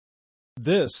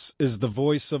This is the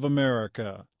voice of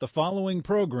America. The following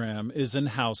program is in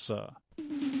Hausa.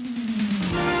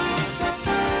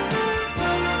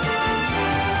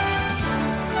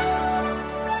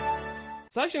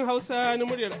 Sashen Hausa na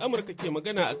muryar Amurka ke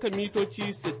magana a kan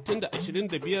mitoci 60 da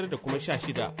 25 da kuma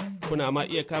 16. Kuna ma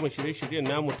iya kama shirye-shiryen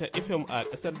namu ta FM a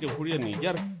ƙasar jamhuriyar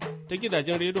Nijar ta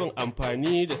gidajen rediyon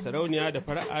amfani da sarauniya da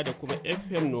fara'a da kuma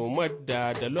FM Nomad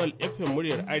da Dalol FM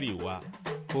muryar Arewa.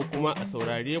 Ko kuma a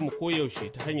saurare mu koyaushe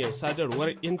ta hanyar sadarwar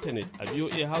intanet a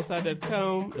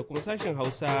voahausa.com da kuma sashen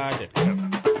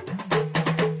hausa.com.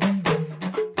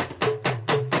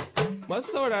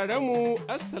 Masu sauraron mu,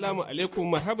 Assalamu alaikum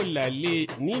marhaban lalle,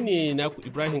 ni ne naku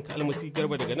Ibrahim Kalmasi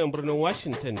Garba daga nan birnin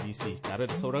Washington DC tare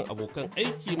da sauran abokan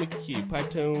aiki muke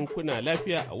fatan kuna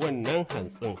lafiya a wannan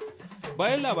hantsin.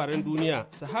 Bayan labaran duniya,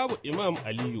 sahabu Imam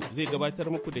Aliyu zai gabatar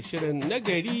muku da shirin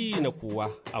nagari na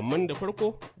kowa, amma da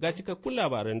farko ga cikakkun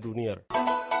labaran duniyar.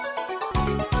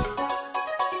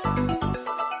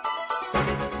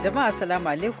 Jama'a assalamu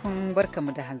alaikum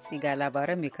barkamu da hantsi ga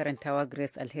labaran mai karantawa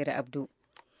Grace Alheri Abdu.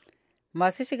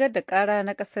 Masu shigar da ƙara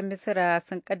na ƙasar Misira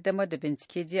sun ƙaddamar da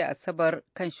bincike jiya Asabar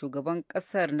kan shugaban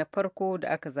ƙasar na farko da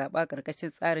aka zaɓa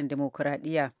ƙarƙashin tsarin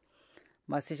demokuraɗiyya.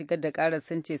 Masu shigar da ƙarar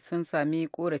sun ce sun sami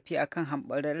ƙorafi a kan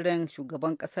hamɓararren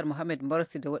shugaban ƙasar Muhammad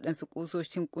Morsi da waɗansu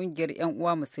ƙusoshin ƙungiyar 'yan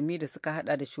uwa musulmi da suka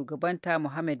haɗa da shugabanta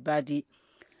Muhammad Badi.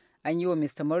 An yi wa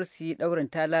Mr. Morsi ɗaurin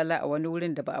talala a wani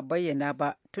wurin da ba a bayyana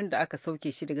ba tun da aka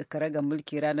sauke shi daga karagar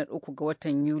mulki ranar 3 ga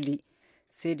watan Yuli.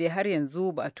 Sai dai har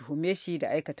yanzu ba a tuhume shi da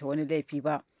aikata wani laifi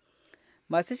ba.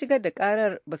 Masu shigar da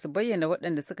karar ba su bayyana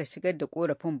waɗanda suka shigar da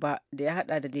korafin ba da ya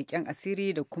haɗa da leƙen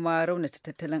asiri da kuma raunata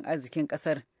tattalin arzikin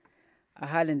ƙasar. A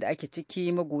halin da ake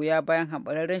ciki magoya bayan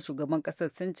hamɓararren shugaban ƙasar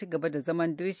sun ci gaba da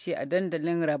zaman dirshi a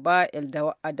dandalin Raba El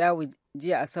Adawi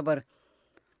jiya Asabar,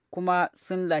 kuma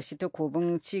sun lashi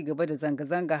takobin ci gaba da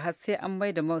zanga-zanga har sai an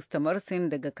maida Mr. Morsi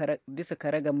daga bisa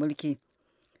karagar mulki.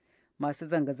 Masu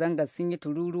zanga-zanga sun yi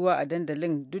tururuwa a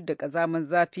dandalin duk da ƙazaman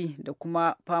zafi da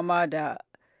kuma fama da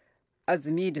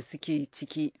azumi da suke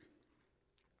ciki.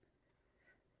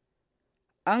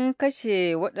 An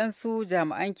kashe waɗansu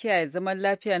jami'an kiyaye zaman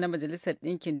lafiya na Majalisar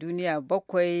Ɗinkin Duniya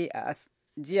 7 a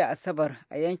jiya Asabar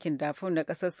a yankin Darfur na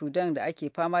ƙasar Sudan da ake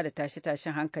fama da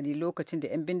tashe-tashen hankali lokacin da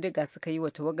 'yan bindiga suka yi wa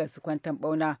tawagar su kwanton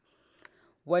ɓauna.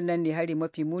 Wannan ne hari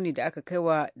mafi muni da aka kai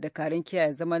wa dakarun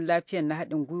kiyaye zaman lafiyan na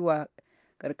haɗin gwiwa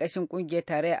ƙarƙashin ƙungiyar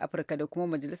tarayyar Afirka da kuma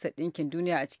Majalisar Ɗinkin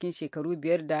Duniya a cikin shekaru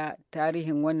 5 da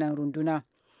tarihin wannan runduna.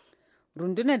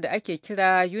 Rundunar da ake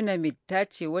kira UNAMID ta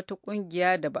ce wata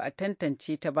ƙungiya da ba a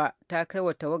tantance ta ba ta kai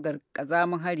wa tawagar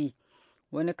ƙazamin hari.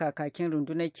 Wani kakakin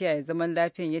rundunar kiyaye zaman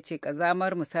lafiyan ya ce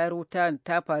ƙazamar musayar wuta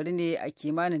ta faru ne a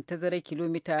kimanin tazarar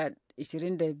kilomita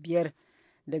 25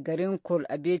 da garin Kol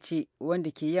Abece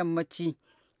wanda ke yammaci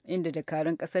inda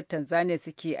dakarun ƙasar Tanzania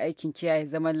suke aikin kiyaye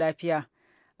zaman lafiya.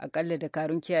 Akalla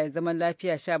dakarun kiyaye zaman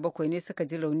lafiya 17 ne suka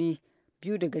ji rauni,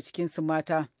 2 daga cikinsu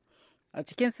mata. A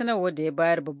cikin sanarwar da ya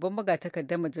bayar, babban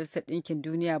magatakardar Majalisar Ɗinkin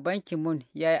Duniya Ban Ki-moon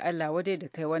ya yi Allah wadai da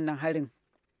kai wannan harin.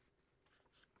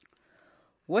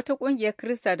 Wata ƙungiyar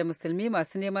Kirista da Musulmi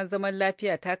masu neman zaman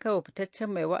lafiya ta kai wa fitaccen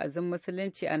mai wa'azin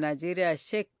Musulunci a Najeriya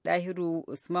Sheikh Dahiru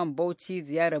Usman Bauchi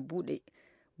ziyarar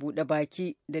buɗe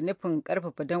baki da nufin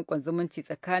ƙarfafa danƙon zumunci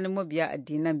tsakanin mabiya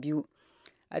addinan biyu.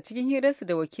 A cikin hirarsa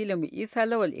da wakilinmu Isa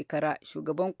Lawal Ikara,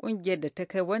 shugaban kungiyar da ta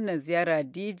kai wannan ziyara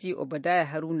DG Obadiah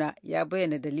Haruna ya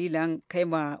bayyana dalilan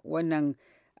kaima wannan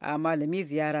malami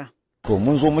ziyara. To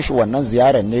mun zo mishi wannan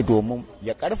ziyarar ne domin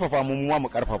ya karfafa mu mu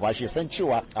karfafa shi san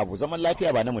cewa abu zaman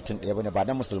lafiya ba na mutum ɗaya bane, ba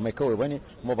na musulmai kawai bane,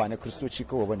 kuma ba na kristoci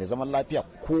kawai bane. Zaman lafiya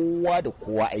kowa da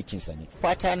kowa aikinsa ne.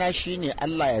 Fata na shine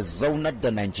Allah ya zaunar da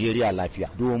Najeriya lafiya,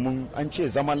 domin an ce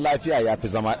zaman lafiya ya fi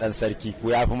zama ɗan sarki ko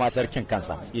ya fi ma sarkin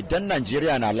kansa. Idan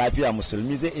Najeriya na lafiya,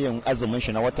 musulmi zai iya yin azumin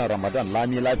shi na watan Ramadan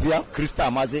lami lafiya, Krista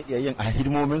ma zai iya yin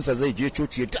hidimominsa, zai je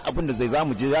coci, duk abin da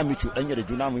zamu je zamu cuɗanya da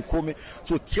juna mu komai.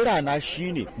 So kira na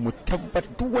shine mu tabbatar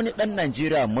duk wani ɗan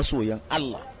Najeriya masoyin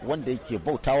Allah wanda yake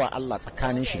bautawa Allah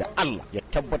tsakanin shi da Allah ya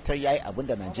tabbatar yayi abin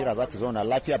da Najeriya za ta zauna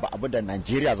lafiya, ba abin da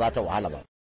Najeriya za ta wahala ba.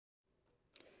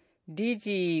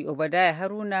 DG Obadiah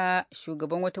Haruna,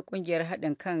 shugaban wata kungiyar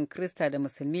haɗin kan Krista da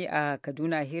Musulmi a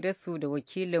Kaduna, hirarsu da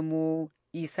wakilinmu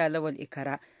Isa Lawal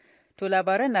Ikara. To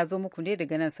labaran na zo muku ne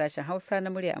daga nan sashen Hausa na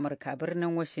murya Amurka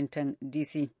birnin Washington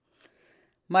DC.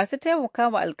 Masu taimaka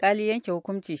wa alkali yanke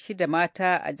hukunci 6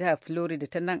 mata a jihar Florida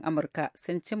ta nan Amurka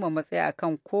sun cimma matsaya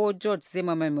akan ko George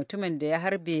Zimmerman, mutumin da ya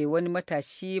harbe wani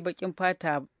matashi bakin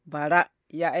fata bara,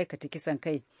 ya aikata kisan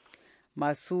kai.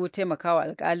 Masu taimakawa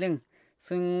alkalin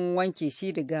sun wanke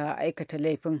shi daga aikata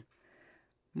laifin.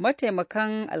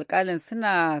 Mataimakan alkalin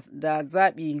suna da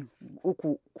zaɓi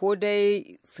uku, ko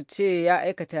dai su ce ya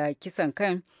aikata kisan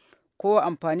kan, ko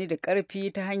amfani da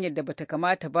ƙarfi ta hanyar da bata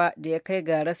kamata ba da ya kai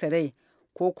ga rasa rai,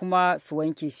 ko kuma su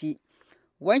wanke shi.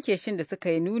 Wanke shin da suka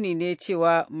yi nuni ne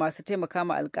cewa masu taimaka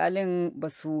ma alkalin ba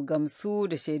su gamsu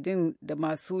da shaidun da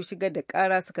masu shigar da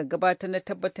ƙara suka gabatar na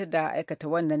tabbatar da aikata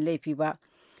wannan laifi ba.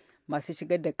 Masu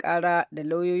shigar da ƙara da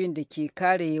lauyoyin da ke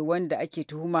kare wanda ake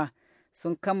tuhuma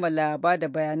sun kammala ba da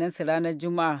bayanansu ranar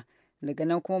Juma'a. Daga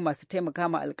nan kuma masu taimaka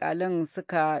ma alkalin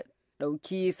suka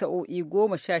ɗauki sa'o'i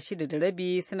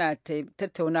 16:30 suna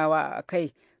tattaunawa a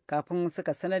kai kafin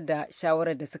suka sanar da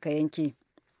shawarar da suka yanke.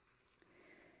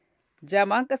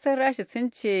 Jami'an ƙasar Rasha sun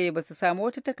ce ba su samu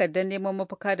wata takardar neman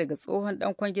mafaka daga tsohon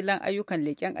ɗan kwangilan ayyukan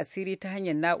leƙen asiri ta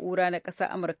hanyar na'ura na ƙasar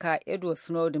Amurka Edward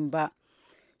Snowden ba.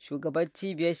 Shugaban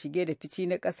cibiyar shige da fici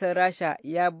na ƙasar Rasha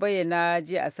ya bayyana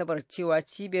jiya Asabar cewa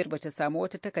cibiyar ba ta samu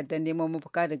wata takardar neman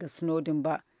mafaka daga Snowden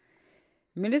ba.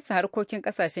 Ministan harkokin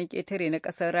ƙasashen ƙetare na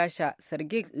ƙasar Rasha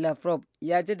Sergei Lavrov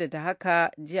ya jaddada haka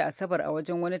jiya Asabar a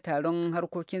wajen wani taron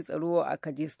harkokin tsaro a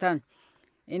Kyrgyzstan,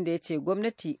 inda ya ce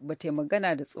gwamnati ba ta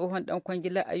magana da tsohon ɗan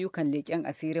kwangilar ayyukan leƙen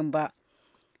asirin ba.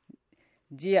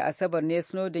 Jiya Asabar ne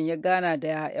Snowden ya gana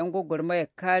da 'yan gwagwarmayar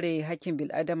kare hakkin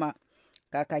bil'adama.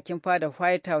 Kakakin fada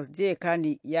White House Jay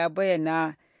Carney ya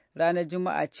bayyana ranar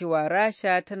Juma'a cewa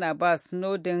Rasha tana ba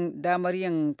Snowden damar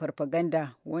yin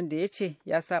farfaganda, wanda ya ce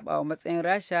ya saba wa matsayin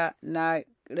Rasha na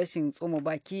rashin tsoma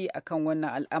baki akan wannan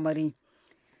al'amari.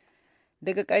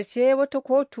 Daga ƙarshe, wata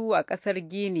kotu a ƙasar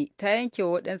Gini ta yanke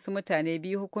wa waɗansu mutane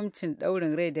biyu hukuncin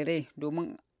ɗaurin rai da rai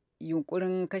domin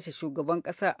yunkurin kashe shugaban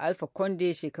ƙasar Alpha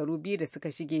Conde shekaru 2 da suka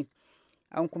shige.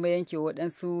 An kuma yanke wa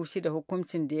waɗansu 6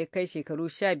 hukuncin da ya kai shekaru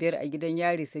 15 a gidan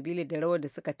yari sabili da rawar da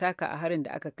suka taka a harin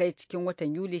da aka kai cikin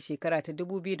watan Yuli shekara ta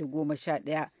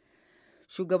 2011.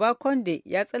 Shugaba Conde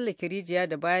ya tsallake rijiya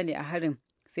da baya ne a harin,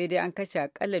 sai dai an kashe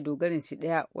akalla dogarin shi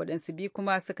ɗaya, waɗansu 2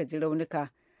 kuma suka ji raunuka.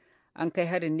 An kai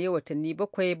harin ne watanni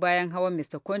 7 bayan hawan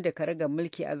Mr. Conde karagar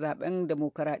mulki a zaben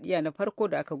demokaradiyya na farko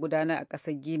da aka gudana a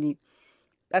ƙasar Gini.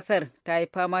 Ƙasar ta yi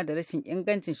fama da rashin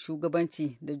ingancin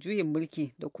shugabanci da juyin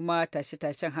mulki da kuma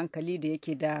tashe-tashen hankali da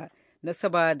yake da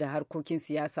nasaba da harkokin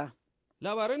siyasa.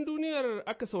 Labaran duniyar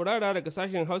aka saurara daga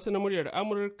sashen Hausa na muryar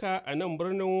Amurka a nan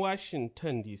birnin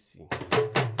Washington DC.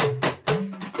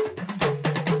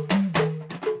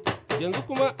 Yanzu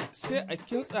kuma sai a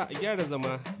kintsa a gyara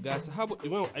zama ga sahabu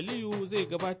Imam Aliyu zai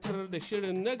gabatar da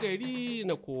shirin nagari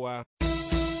na kowa.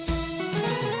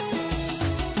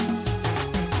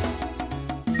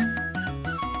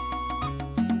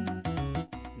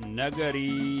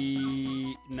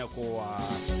 Nagari na kowa.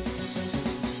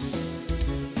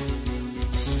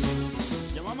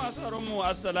 Jama'a masu mu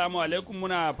assalamu alaikum,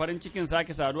 muna farin cikin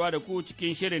sake saduwa da ku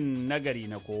cikin shirin nagari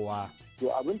na kowa. To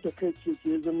abin takaice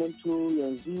ke zamanto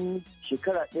yanzu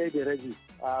shekara 1 da rabi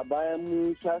a bayan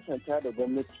mun sasanta da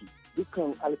gwamnati,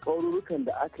 dukkan alƙawarurrukan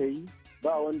da aka yi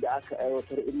ba wanda aka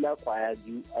aiwatar illa kwaya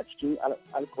 2 a cikin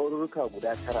alƙawarurruka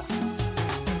guda 9.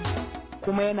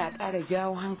 Kuma yana ƙara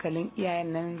jawo hankalin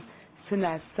iyayen nan,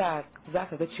 suna sa za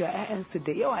ka ga cewa 'ya'yansu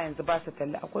da yawa yanzu ba su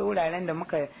talla. Akwai wuraren da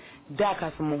muka da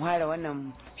kafin mu fara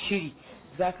wannan shiri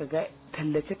za ka ga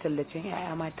tallace-tallacen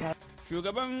 'ya'ya mata.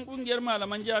 Shugaban kungiyar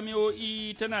malaman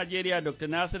jami'o'i ta Najeriya Dr.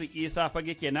 Nasir Isa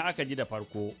Fage kenan aka ji da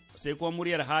farko, sai kuma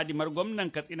muryar hadimar gwamnan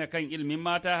Katsina kan ilimin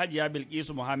mata Hajiya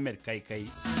Bilkisu Muhammad Kaikai.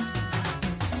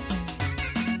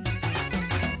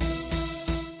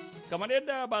 Kamar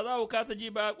yadda ba za ku kasa ji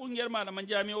ba, kungiyar malaman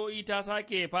jami'o'i ta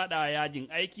sake fada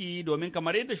yajin aiki domin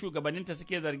kamar yadda shugabanninta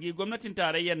suke zargi, gwamnatin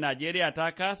tarayyar Najeriya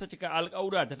ta kasa cika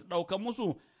alƙawura da ta ɗauka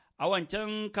musu a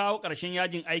wancan kawo ƙarshen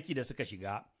yajin aiki da suka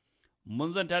shiga.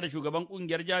 Mun zanta da shugaban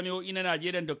kungiyar jami'o'i na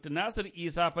Najeriya Dr. Nasir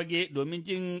Isa Fage domin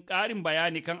jin ƙarin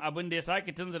bayani kan abin da ya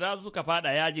sake tunzura suka fada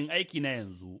yajin aiki na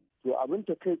yanzu. To abin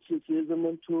takaice ke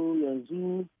zamanto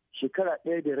yanzu shekara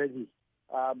 1 da rabi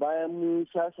a bayan mun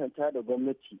sasanta da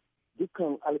gwamnati,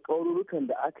 dukkan alƙawarurrukan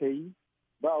da aka yi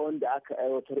ba wanda aka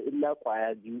aiwatar illa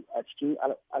kwaya 2 a cikin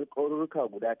alƙawarurruka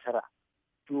guda 9.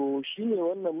 To shine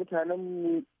wannan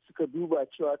mutanen suka duba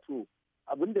cewa to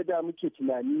abin da muke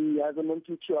tunani ya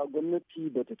zamanto cewa gwamnati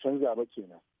ba ta canza ba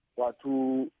kenan.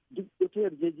 Wato duk wata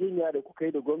yarjejeniya da kuka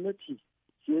yi da gwamnati,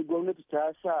 sai gwamnati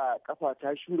ta sa kafa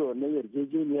ta shura wannan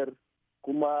yarjejeniyar,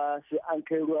 kuma sai an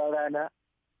kai ruwa rana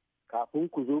kafin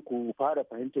ku zo ku fara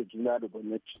fahimtar juna da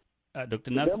gwamnati.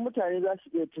 Idan mutane za su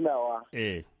iya tunawa,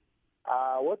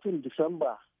 a watan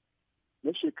Disamba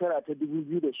na shekara ta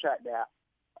 2011,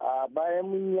 bayan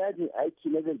mun yajin aiki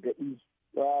na gargaɗi,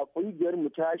 ƙungiyar mu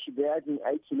ta shiga yajin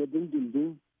aiki na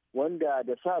dindindin, wanda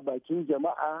da sa bakin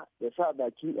jama'a da sa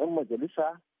bakin 'yan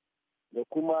majalisa da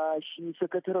kuma shi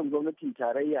sakataren gwamnatin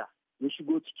tarayya ya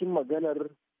shigo cikin maganar,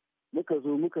 muka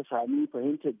zo muka sami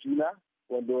fahimtar juna,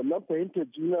 wanda wannan fahimtar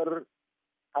junar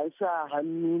an sa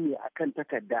hannu ne akan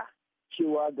takarda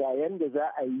cewa ga yanda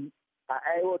za a yi a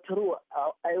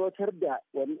aiwatar da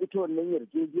ita wannan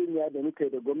yarjejeniya da muka yi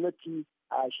da gwamnati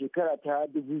a shekara ta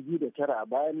 2009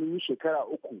 bayan mun yi shekara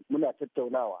 3 muna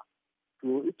tattaunawa.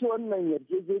 To ita wannan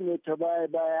yarjejeniya ta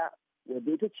baya-baya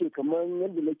wadda ita ce kamar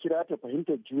yadda na kira ta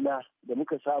fahimtar juna da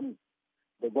muka samu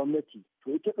da gwamnati.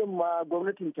 To ita ɗin ma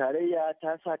gwamnatin tarayya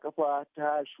ta sa kafa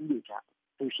ta shure ta.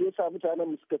 To shi yasa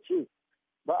mutanen mu suka ce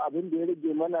ba abin da ya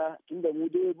rage mana, tunda mu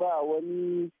dai ba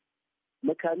wani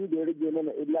makami da ya rage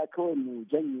mana illa kawai mu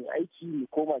janye aiki mu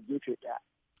koma gefe ɗaya.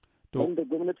 Wanda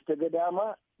gwamnati ta ga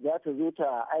dama za ta zo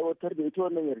ta aiwatar da ita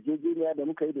wannan yarjejeniya da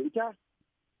muka yi da ita,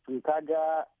 to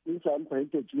kaga in samu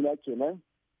fahimtar juna kenan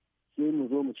sai mu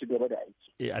zo mu ci gaba da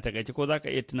aiki. A takaice ko za ka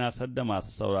iya tunasar da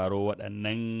masu sauraro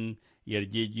waɗannan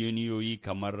yarjejeniyoyi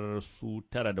kamar su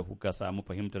 9 da kuka samu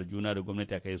fahimtar juna da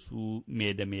gwamnati kai su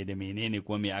me da menene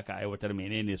kuma me aka aiwatar,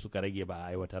 menene suka rage ba a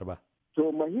aiwatar ba?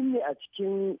 To muhimmi a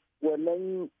cikin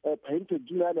wannan fahimtar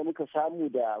juna da muka samu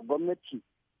da gwamnati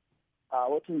a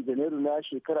watan Janairu na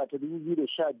shekara ta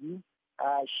 2012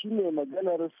 shi ne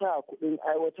maganar sa kuɗin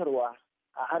aiwatarwa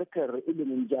a harkar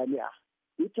ilimin jami'a.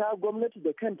 Ita gwamnati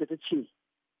da kanta ta ce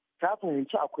ta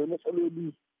fahimci akwai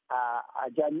matsaloli a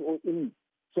jami'o'in,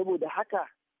 saboda haka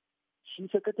shi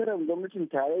sakataren gwamnatin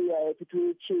tarayya ya fito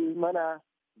ya ce mana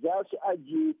za su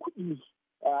ajiye kuɗi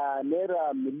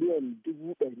naira miliyan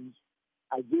 100,000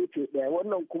 a gefe ɗaya.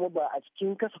 Wannan kuma ba a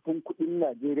cikin kasafin kuɗin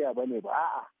Najeriya ba ne ba,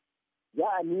 a'a za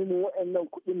a nemo waɗannan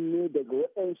kuɗin ne daga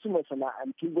waɗansu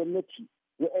masana'antun gwamnati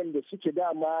waɗanda suke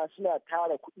dama suna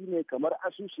tara kuɗi ne, kamar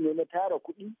asusu ne na tara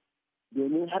kuɗi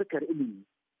domin harkar ilimi.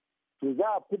 To za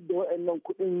a fidda waɗannan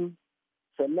kuɗin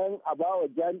sannan a ba wa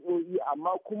jami'o'i,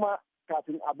 amma kuma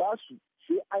kafin a ba su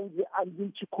sai an je an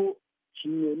binciko shi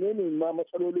menene ma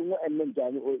matsalolin waɗannan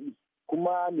jami'o'i,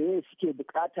 kuma me suke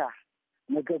bukata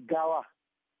na gaggawa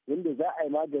yadda za a yi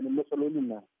maganin matsalolin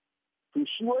nan. To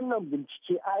shi wannan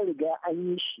bincike an riga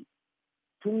an yi shi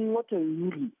tun watan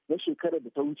Yuli na shekarar da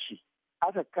ta wuce.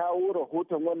 Aka kawo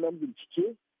rahoton wannan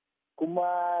bincike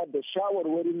kuma da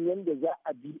shawarwarin yadda za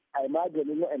a bi a yi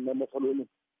maganin waɗannan matsalolin.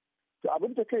 To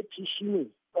abin takaici shi ne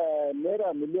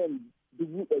naira miliyan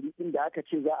 100,000 ɗin da aka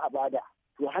ce za a bada.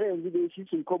 To har yanzu dai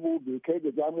shi kobo bai kai ga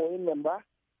jami'o'in nan ba,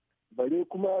 bare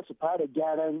kuma su fara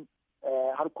gyaran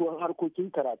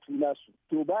harkokin karatu nasu.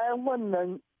 To bayan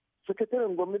wannan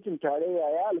sakataren gwamnatin tarayya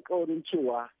ya alkawarin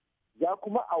cewa za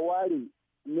kuma a ware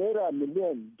naira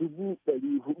miliyan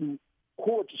 400,000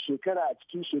 kowace shekara a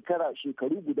cikin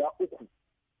shekaru guda 3,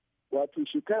 wato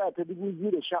shekara ta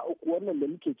 2013 wannan da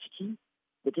muke ciki,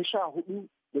 da ta 14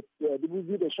 da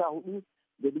 2014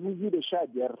 da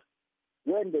 2015,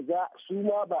 wanda za su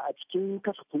ma ba a cikin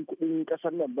kasafin kuɗin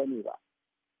ƙasar nan ba ne ba.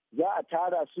 Za a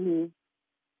tara su ne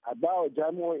a ba wa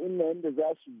jami'o'in nan yadda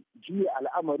za su juya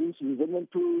al'amarin su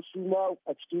zamanto su ma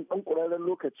a cikin ɗan ƙurarren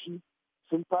lokaci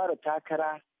sun fara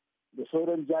takara da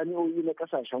sauran jami'o'i na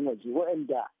ƙasashen waje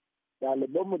waɗanda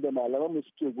ɗalibanmu da malamanmu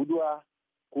suke guduwa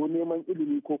ko neman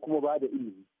ilimi ko kuma ba da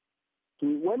ilimi. To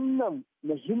wannan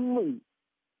muhimmin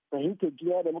fahimtar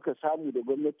juna da muka samu da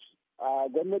gwamnati, a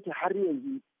gwamnati har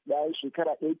yanzu bayan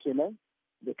shekara 1 kenan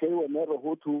da kai wannan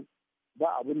rahoto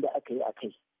ba abin da aka yi a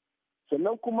kai.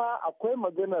 Sannan kuma akwai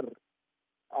maganar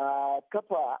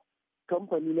kafa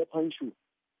kamfani na fansho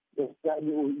da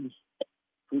jami'o'i.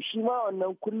 To shi ma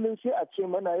wannan kullum sai a ce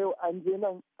mana yau an je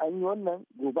nan an yi wannan,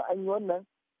 gobe an yi wannan.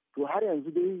 To har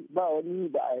yanzu dai ba wani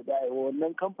da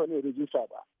wannan kamfanin rijista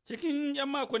ba. Cikin 'yan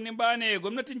makonnin baya ne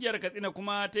gwamnatin jihar Katsina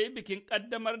kuma ta yi bikin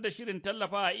ƙaddamar da shirin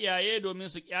tallafa a iyaye domin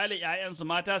su ƙyale 'ya'yansu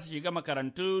mata su shiga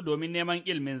makarantu domin neman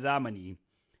ilimin zamani.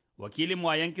 Wakilin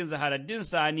a yankin Zaharaddin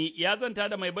Sani ya zanta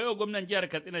da mai baiwa gwamnan jihar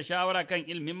Katsina shawara kan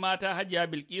ilimin mata Hajiya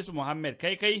Bilkisu Muhammad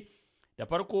Kaikai. Da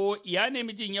farko ya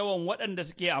nemi jin yawan waɗanda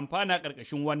suke amfana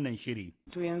ƙarƙashin wannan shiri.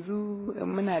 To yanzu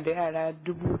muna da yara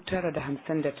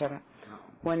 959.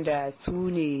 wanda su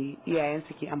ne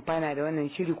iyayensu ke amfana da wannan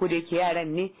shiri, ko da yake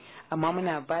yaran ne amma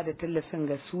muna ba da tallafin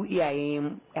ga su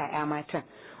iyayen 'ya'ya matan,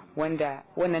 wanda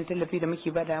wannan tallafi da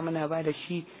muke bada muna ba da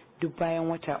shi duk bayan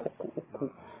wata 3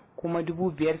 kuma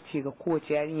 5,000 ce ga kowace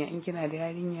yarinya. In kina da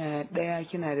yarinya 1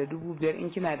 kina da 5,000, in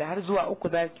kina da har zuwa 3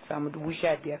 za ki samu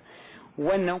 15,000.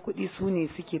 wannan kuɗi su ne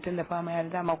suke tallafa ma yara.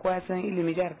 Dama kowa san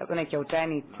ilimi jihar Katsina kyauta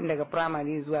ne tun daga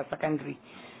firamare zuwa sakandare,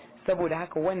 saboda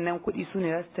haka wannan kuɗi su ne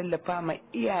za su tallafa ma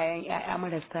iyayen 'ya'ya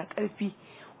marasa ƙarfi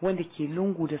wanda ke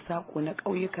lungu da saƙo na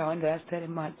ƙauyuka, wanda za su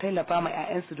tallafa ma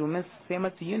 'ya'yansu domin su sai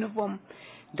masu uniform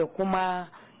da kuma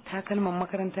takalman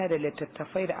makaranta da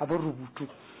littattafai da abin rubutu,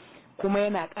 kuma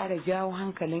yana ƙara jawo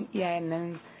hankalin iyayen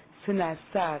nan, suna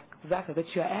sa za ka ga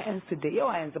cewa 'ya'yansu da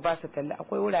yawa yanzu ba su talla.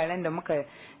 Akwai wuraren da muka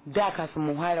da kafin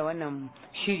mu fara wannan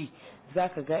shiri za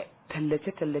ka ga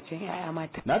tallace-tallacen 'ya'ya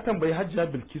mata. Na tambayi Hajiya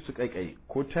Bilkisu Kaikai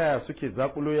ko taya suke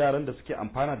zakulo yaran da suke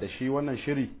amfana da shi wannan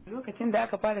shiri. Lokacin da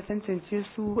aka fara tantance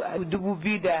su a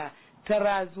 2009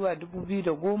 zuwa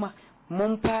 2010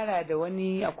 mun fara da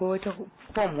wani, akwai wata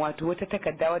form, wato wata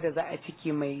takarda wadda za a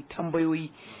cike mai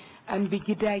tambayoyi. An bi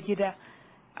gida-gida,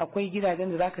 akwai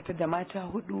gidajen da za ka tada mata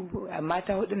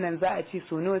hudu nan za a ce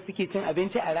sau nawa suke cin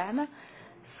abinci a rana,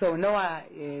 sau nawa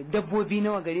dabbobi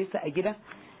nawa gare su a gida,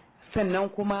 sannan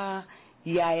kuma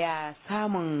yaya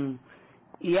samun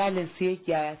iyalinsu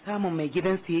yake, yaya samun mai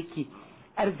gidansu yake,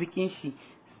 arzikin shi,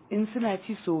 in suna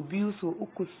ci sau biyu, sau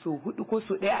uku, sau hudu ko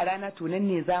sau ɗaya a rana, to nan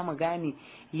ne za mu gane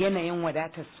yanayin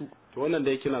wadatar su. To wannan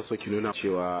dai kina so ki nuna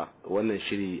cewa wannan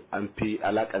shiri an fi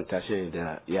alakanta shi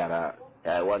da yara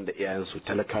wanda iyayensu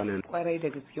talakawa. Kwarai da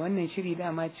gaske, wannan shiri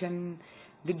dama can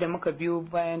duk da muka biyo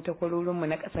bayan takwarorinmu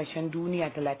na kasashen duniya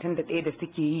 31 da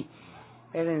suke yi,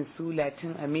 irin su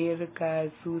Latin America,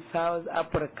 su South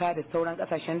Africa da sauran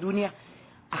kasashen duniya,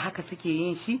 a haka suke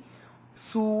yin shi.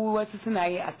 Su wasu suna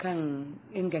yi akan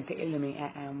inganta ilimin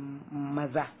 'ya'yan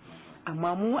maza,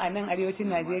 amma mu a nan arewacin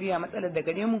Najeriya matsalar da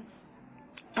gare mu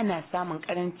ana samun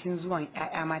karancin zuwan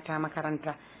 'ya'ya mata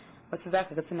makaranta. Wasu za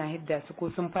ka ga suna hidda su ko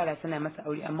sun fara suna masa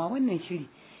aure, amma wannan shiri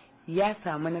ya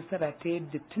samu nasara ta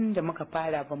yadda tun da muka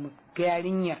fara ba mu ga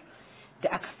yarinyar da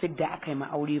aka fidda aka yi ma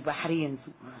aure ba har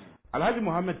yanzu. Alhaji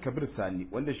Muhammad Kabir Sani,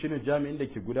 wanda shine jami'in da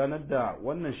ke gudanar da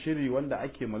wannan shiri wanda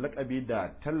ake malakabi da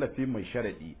tallafi mai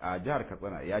sharadi a jihar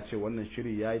Katsina, ya ce wannan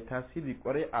shiri ya yi tasiri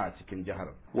kwarai a cikin jihar.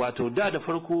 Wato da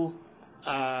farko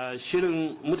a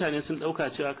shirin mutane sun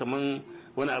ɗauka cewa kamar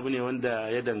wani abu ne wanda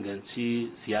ya danganci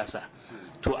siyasa,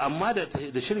 to amma da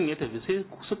shirin ya tafi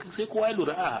sai kowa ya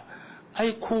lura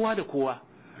ai kowa da kowa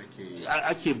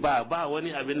ake ba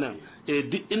wani abin nan,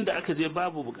 duk inda aka je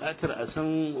babu bukatar a san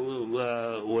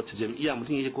wata jam'iyya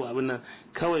mutum yake ko abin nan,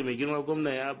 kawai mai girma gwamna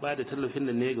ya ba da tallafin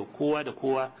da ne ga kowa da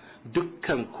kowa,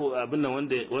 dukkan abin nan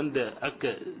wanda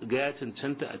aka ga ya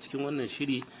cancanta a cikin wannan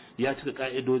shiri ya cika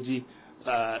ka'idoji,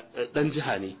 dan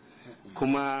jiha ne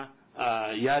kuma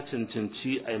ya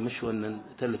cancanci a yi mashi wannan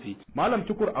tallafi. Malam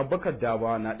Tukur Abubakar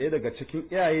Dawa na ɗaya daga cikin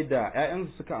iyaye da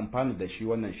 'ya'yansu suka amfana da shi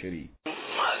wannan shiri.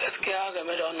 Gaskiya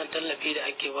game da wannan tallafi da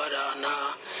ake bada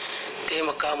na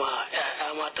taimaka ma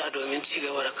 'ya'ya mata domin ci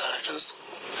gaba da karatunsu,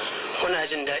 muna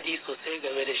jin daɗi sosai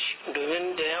game da shi,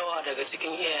 domin da yawa daga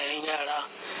cikin iyayen yara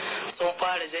sun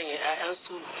fara janye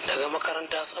 'ya'yansu daga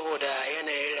makaranta saboda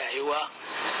yanayin rayuwa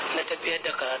na tafiyar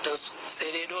da karatunsu,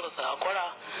 sai dai dole su hakura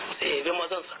sai ya bi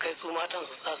mazan su kai su matan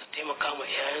su sa su taimaka ma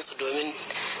iyayensu domin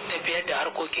tafiyar da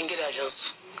harkokin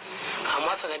gidajensu.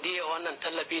 Amma sanadiyar wannan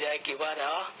tallafi da ake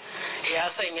badawa ya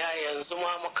sanya yanzu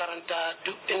ma makaranta,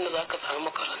 duk inda za ka sami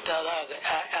makaranta za ga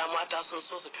 'ya'ya mata sun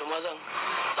so su fi mazan,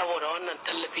 saboda wannan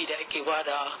tallafi da ake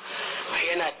badawa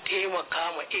yana taimaka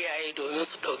ma iyaye domin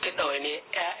su ɗauki ɗawaine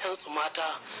 'ya'yansu mata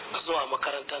zuwa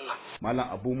makarantar nan. Malam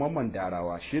Abu Mamman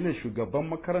Darawa shine shugaban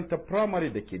makarantar firamare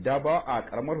da ke Dabawa a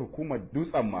karamar hukumar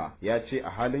Dutsen ma, ya ce a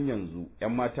halin yanzu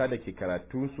 'yan mata da ke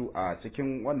karatu su a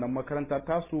cikin wannan makaranta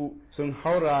tasu sun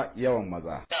haura yawan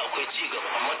maza. Akwai ci gaba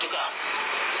matuƙa,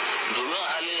 domin a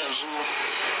halin yanzu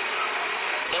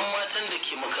 'yan matan da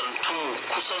ke makarantunmu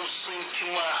kusan sun fi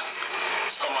ma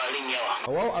samarin yawa.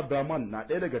 Hawwa Abdurrahman na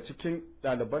ɗaya daga cikin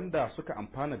ɗaliban da suka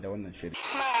amfana da wannan shiri.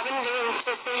 Kuma abin da yin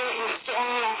so sai in ci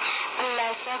Allah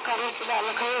ya saka musu da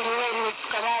alkhairin wanda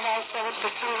suka ba da saboda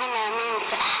sun hana min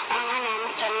an hana mu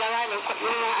tallawa da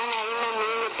kuɗin mu, ana yi mana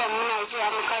uniform, muna zuwa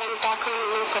makaranta kan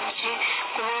lokaci,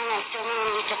 kuma ana son mu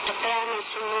littattafai, ana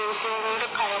son mu sauran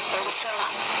duka da kwanciyar.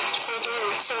 Sai dai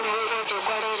in so mun gode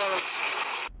kwarai da wasu.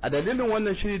 A dalilin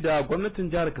wannan shiri da gwamnatin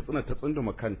jihar Katsina ta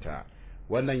tsunduma kanta,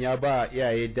 wannan ya ba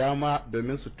iyaye dama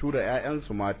domin su tura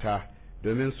 'ya'yansu mata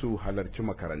domin su halarci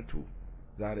makarantu.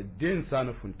 Zaharuddin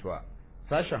Sani Funtuwa,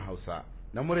 sashen Hausa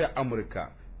na muryar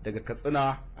Amurka daga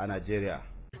Katsina a Najeriya.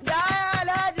 Ya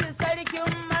Alhaji sarkin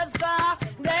Masta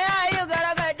da ya yi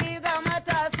gargaɗi ga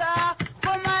matasa,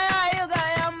 kuma ya yi ga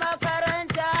 'yan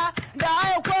makaranta da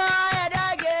aiko ya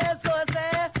dage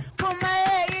sosai, kuma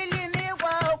ya ilimi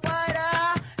kwakwara,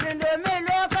 domin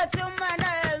lokacin mana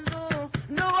yanzu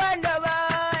duk wanda ba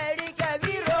ya rike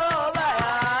biro ba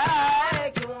ya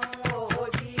aikin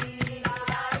wofi.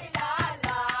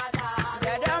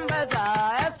 Da dan ba za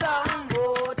ya san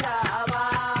bota ba.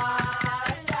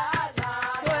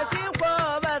 To shi ko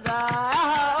ba za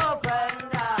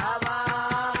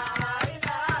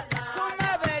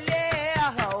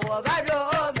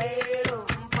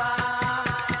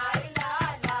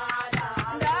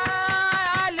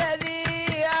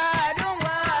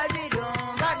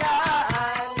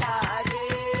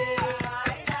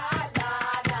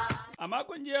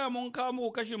makon jiya mun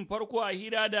kamo kashin farko a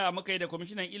hira da muka yi da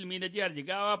kwamishinan ilimi na jihar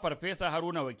Jigawa Farfesa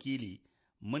Haruna Wakili.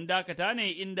 Mun dakata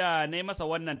ne inda na yi masa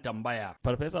wannan tambaya.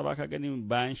 Farfesa, baka ganin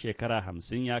bayan shekara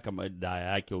 50 ya kama da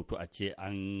ya kyautu a ce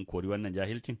an kori wannan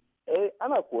jahilcin?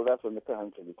 Ana kora sannu kan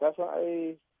hankali. Ka san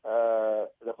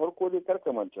da farko dai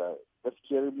karkamanta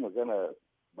gaskiyar magana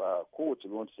ba kowace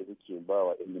gwamnati ce take ba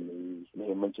wa ilimi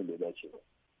muhimmancin da ya dace ba.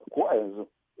 Ko a yanzu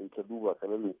in ka duba ka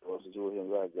lalata wasu jihohin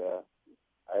za ga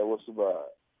wasu ba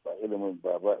ilimin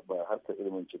ba harkar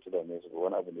ilimin ce ta dame su ba,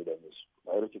 wani abu ne dame su,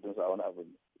 ba yi rikicin su a wani abu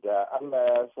ne. Da Allah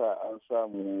ya sa an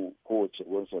samu kowace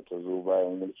gwamnati ta zo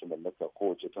bayan mulkin mallaka,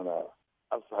 kowace tana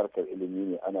asa harkar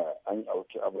ilimi ne, an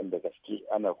auki abin da gaske,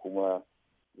 ana kuma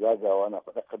zagawa na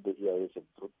faɗakar da iyaye su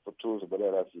fito su bari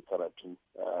su yi karatu.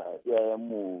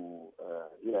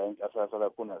 Iyayen ƙasa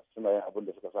sarakuna suna yin abin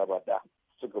da suka saba da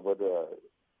su gaba da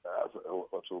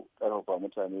wato ƙarfafa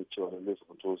mutane cewa lallai su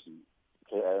fito su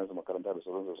kai ayansu makaranta da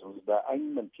sauransu. Da an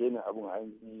yi mantene abin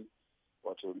an yi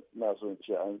wato ina so in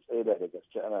ce an tsaida da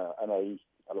gaske ana yi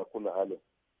ala kullu halin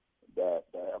da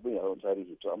abin ya zama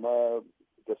tarihi. To amma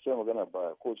gaskiya magana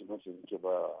ba kowace gwamnati ke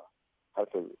ba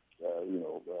harkar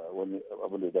wani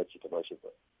abin da ya dace ta bashi ba.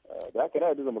 Da haka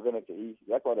na da magana ta yi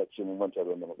ya kawo da ce mun manta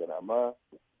da wannan magana, amma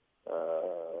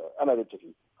ana da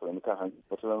tafi kan hankali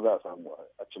wata za a samu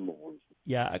a cimma buri.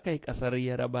 Ya aka yi ƙasar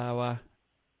Yarabawa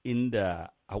inda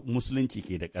musulunci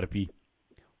ke da ƙarfi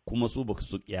kuma su ba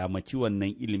su kyamaci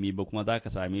wannan ilimi ba, kuma za ka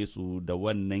same su da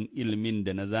wannan ilimin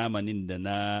da na zamanin da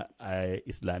na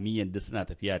islamiyyar da suna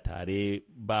tafiya tare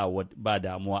ba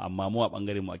damuwa, amma mu a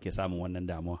ɓangaren mu ake samun wannan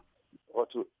damuwa.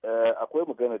 Wato akwai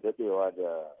magana daɗewa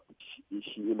da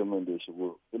shi ilimin da ya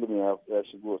shigo, ilimin ya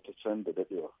shigo ta can da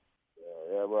daɗewa,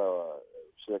 ya ba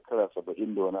shekara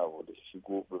 70 da wani abu da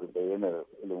shigo da yana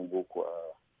ilimin boko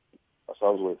a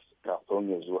south west kafin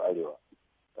ya zo arewa.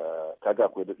 Kaga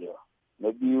akwai daɗewa.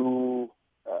 Na biyu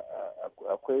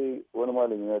akwai wani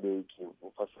malami da yake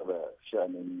fassara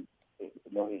sha'anin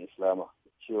nau'in islama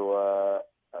cewa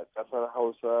a ƙasar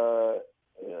hausa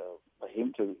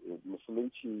fahimtar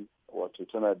musulunci wato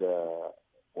tana da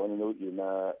wani nau'i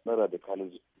na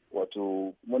radicalism,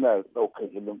 wato muna ɗaukar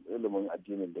ilimin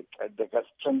addinin da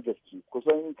gasken gaske.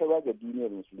 Kusan ka zaga duniyar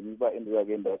musulmi ba inda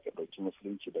zaga yadda aka ɗauki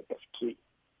musulunci da gaske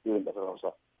irin ƙasar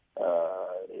hausa.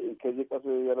 In ka je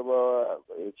ƙasar yarbawa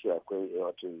ya ce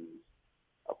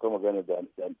akwai magana da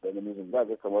dynamism, za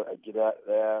ga kamar a gida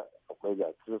ɗaya akwai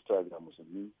ga kirista ga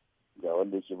musulmi ga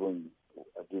wanda yake bin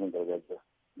addinin gargajiya,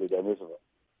 bai dame su ba.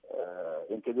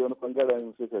 In ka je wani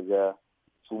bangaren sai ka ga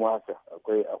su ma haka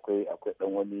akwai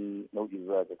dan wani nau'i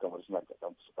za ga kamar suna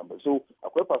kamar so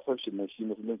akwai perception na shi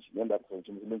musulunci, yadda aka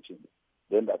fahimci musulunci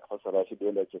da yadda aka fassara shi da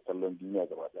yadda ake kallon duniya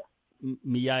gaba ɗaya.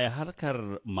 Yaya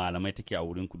harkar malamai take a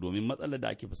wurinku? Domin matsalar da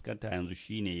ake fuskanta yanzu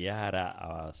shine yara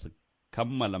a su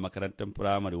kammala makarantar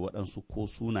firamare waɗansu ko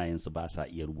sunayensu ba sa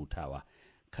iya rubutawa,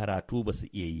 karatu ba su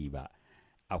iya yi ba.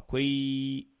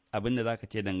 Akwai abin da za ka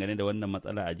ce dangane da wannan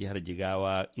matsala a jihar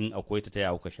Jigawa, in akwai ta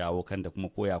yaya kuka shawo kan da kuma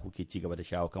koya kuke ci gaba da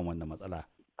shawo kan wannan matsala?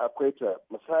 Akwai ta.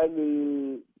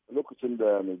 Misali lokacin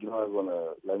da mai girma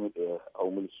zuwa lami da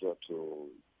au mulki wato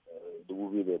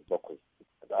 2007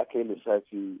 da aka yi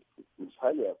lissafi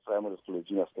misali a primary school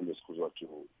junior secondary school wato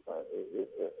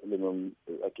ilimin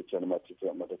ake cewa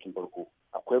matakin farko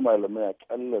akwai malamai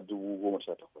akalla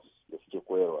 18,000 da suke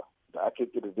koyarwa. Da aka yi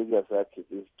ƙididdiga sai aka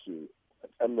iske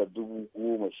akalla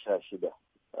 16,000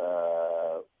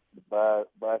 ba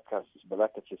za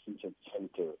ka ce sun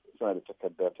cancanta, suna da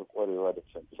takarda ta kwarewa da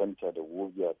cancanta da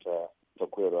gogiya ta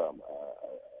koyarwa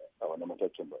a wani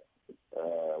matakin ba.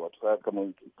 Wato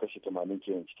kamar kashi 80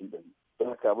 kenan cikin 100. Don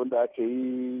haka abin da aka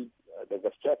yi da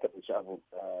gaskiya ka ɗauki abu.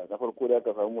 Na farko da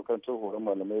aka samu makarantar horon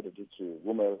malamai da take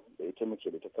gumar da ita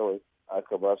muke da ta kawai,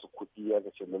 aka ba su kuɗi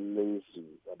aka ce lallai su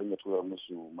a dinga tura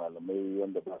musu malamai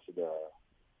wanda ba su da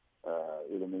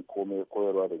ilimin komai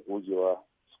koyarwa da gogewa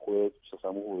su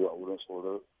samu horo a wurin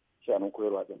tsoron sha'anin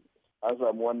koyarwa din. An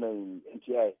samu wannan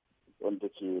NTI wanda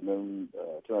ke nan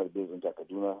tana da bezin ta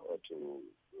Kaduna, wato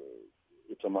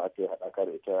ita ma aka yi haɗaka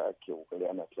da ita ake kokari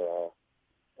ana ta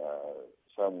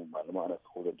samun malama ana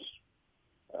horar da su.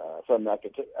 Sannan aka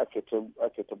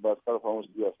ta ba su karfa musu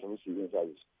biya su tafi su yin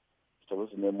sabis, su tafi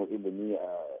su nemo ilimi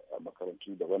a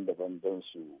makarantu daban-daban don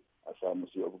su a samu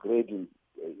su upgrading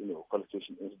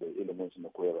qualification ɗinsu da ilimin su na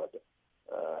koyarwa da.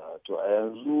 To a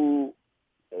yanzu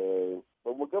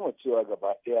ba mu gama cewa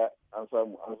gaba ɗaya an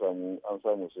samu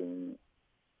sun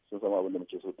samu abin da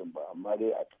muke so din ba, amma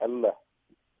dai akalla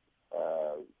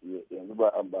yanzu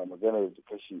ba maganar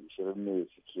kashi 20 ne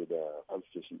suke da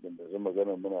qualification din da zai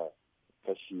magana muna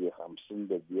kashi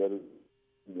 55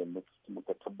 ne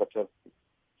muka tabbatar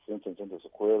sun cancanta su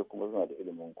koyar kuma suna da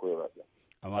koyarwa ɗin.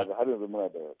 Amma har yanzu muna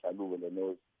da kalubale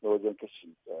na wajen kashi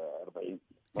 40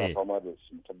 na fama da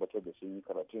su tabbatar da sun yi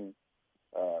karatun.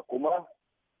 Kuma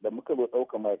da muka zo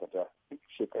ɗaukar ma'aikata duk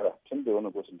shekara tun da wani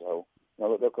gwamnatin ta hau na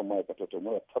zo ɗaukar ma'aikata to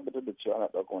muna tabbatar da cewa ana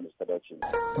ɗaukar wanda suka dace.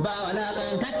 Ba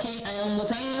wulaƙantacce a yan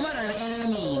musai marar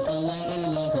ilimi kawai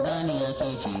ilimi ku gane ya ke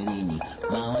shiri ne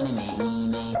ba wani mai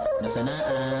ilimi da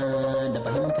sana'a da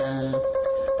fahimta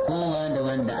kowa da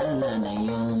wanda Allah na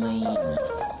yi mai.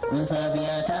 Mun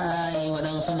safiya ta yi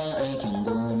waɗansu na aikin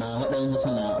gona waɗansu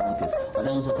suna ofis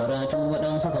waɗansu karatu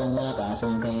waɗansu kan waƙa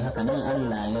sun kai haka nan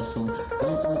Allah ya so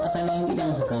tsuntsun asalin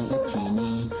gidansu kan icce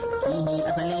ne kihi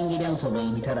asalin gidansu bai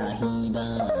hita rahi ba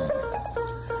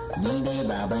ni dai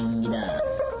baban gida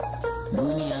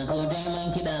duniya kau dai man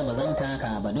kiɗa ba zan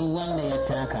taka ba duk wanda ya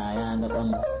taka ya ga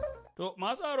ƙwam. To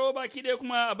masu aro baki dai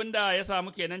kuma abinda ya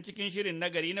samu kenan cikin shirin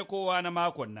nagari na kowa na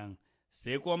makon nan.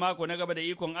 Sai kuma mako na gaba da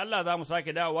ikon Allah za mu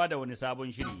sake dawowa da wani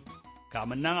sabon shiri.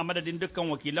 Kamun nan a madadin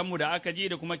dukkan wakilanmu da aka ji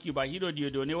da kuma Kibahiro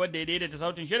Diodone wadda ya daidaita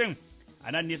sautin shirin,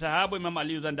 a nan ne sahabu Imam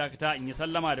Aliyu zan dakata in yi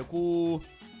sallama da ku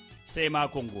sai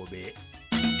makon gobe.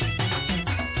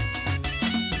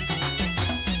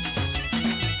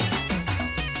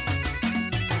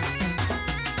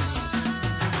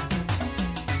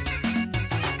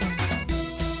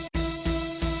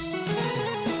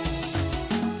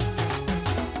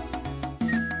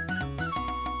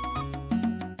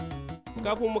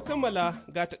 Kafin mu kammala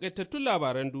ga takaitattun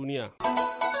labaran duniya.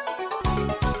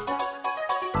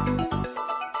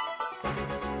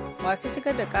 Masu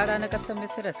shigar da kara na ƙasar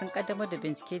Misira sun kaddamar da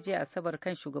bincike jiya Asabar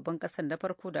kan shugaban ƙasar na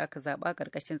farko da aka zaɓa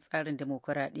ƙarƙashin tsarin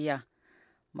demokuraɗiyya.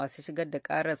 Masu shigar da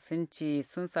karar sun ce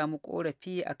sun samu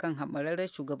ƙorafi akan hamararren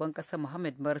shugaban ƙasar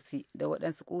Muhammad Morsi da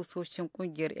waɗansu ƙusoshin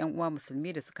ƙungiyar 'yan uwa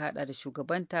musulmi da suka haɗa da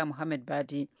shugabanta Muhammad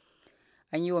Badi.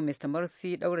 An yi wa Mr.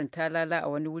 Morsi ɗaurin talala a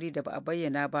wani wuri da ba a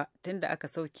bayyana ba tun da aka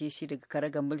sauke shi daga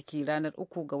karagar mulki ranar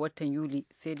 3 ga watan Yuli,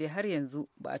 sai dai har yanzu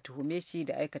ba a tuhume shi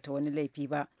da aikata wani laifi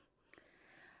ba.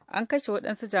 An kashe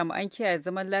waɗansu jami'an kiyaye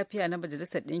zaman lafiya na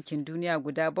Majalisar Ɗinkin Duniya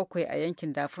guda 7 a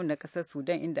yankin Darfur na ƙasar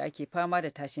Sudan inda ake fama da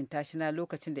tashin-tashina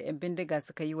lokacin da 'yan bindiga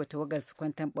suka yi wa tawagar su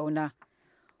kwanton ɓauna.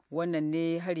 Wannan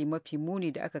ne hari mafi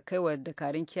muni da aka kai wa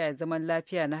dakarun kiyaye zaman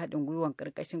lafiya na haɗin gwiwan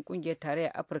ƙarƙashin ƙungiyar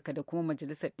tarayyar Afirka da kuma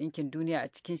Majalisar Ɗinkin Duniya a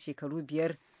cikin shekaru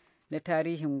 5 na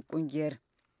tarihin ƙungiyar.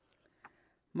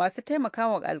 Masu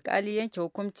taimakawa alkali yanke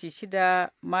hukunci 6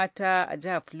 mata a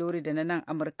jihar Florida na nan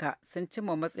Amurka sun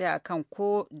cimma matsaya akan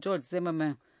ko George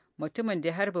Zimmerman, mutumin da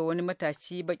ya harba wani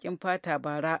matashi baƙin fata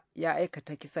bara, ya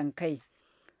aikata kisan kai.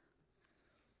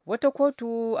 Wata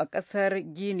kotu a ƙasar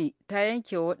Gini ta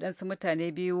yanke wa waɗansu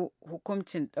mutane 2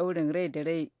 hukuncin ɗaurin rai da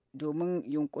rai domin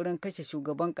yunkurin kashe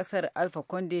shugaban ƙasar Alpha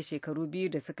Conde shekaru 2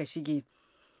 da suka shige.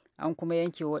 An kuma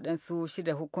yanke wa waɗansu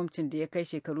 6 hukuncin da ya kai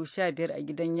shekaru 15 a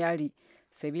gidan yari,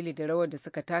 sabili da rawar da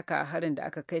suka taka a harin da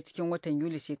aka kai cikin watan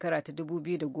Yuli shekara ta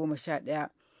 2011.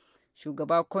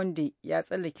 Shugaba Conde ya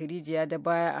tsallake rijiya da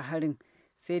baya a harin,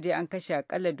 sai dai an kashe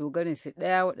akalla dogarinsu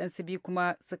 1 waɗansu 2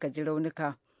 kuma suka ji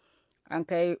raunuka. An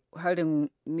kai harin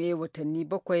ne watanni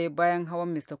 7 bayan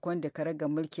hawan Mr. Conde karagar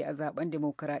mulki a zaben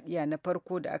demokuraɗiyya na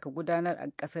farko da aka gudanar a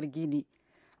ƙasar Gini.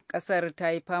 Ƙasar ta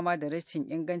yi fama da rashin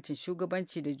ingancin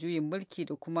shugabanci da juyin mulki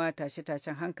da kuma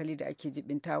tashe-tashen hankali da ake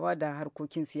jibintawa da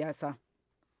harkokin siyasa.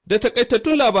 Da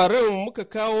takaitattun labaran muka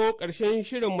kawo ƙarshen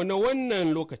shirinmu na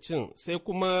wannan lokacin, sai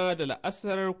kuma da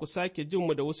la'asar ku sake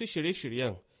jinmu da wasu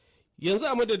shirye-shiryen. Yanzu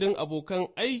a madadin abokan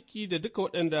aiki da duka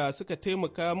waɗanda suka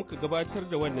taimaka muka gabatar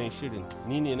da wannan shirin,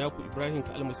 ni ne naku Ibrahim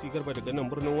Kalmasi Garba daga nan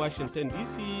birnin Washington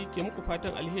DC ke muku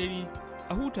fatan alheri,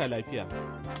 a huta lafiya.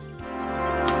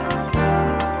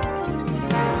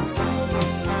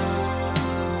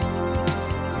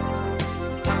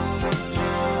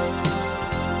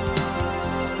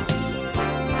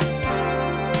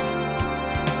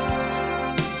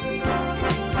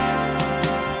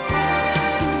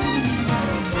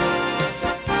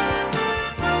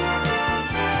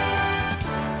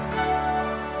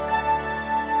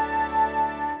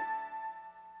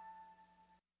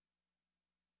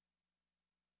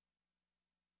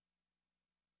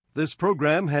 This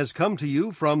program has come to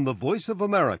you from the Voice of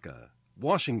America,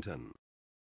 Washington.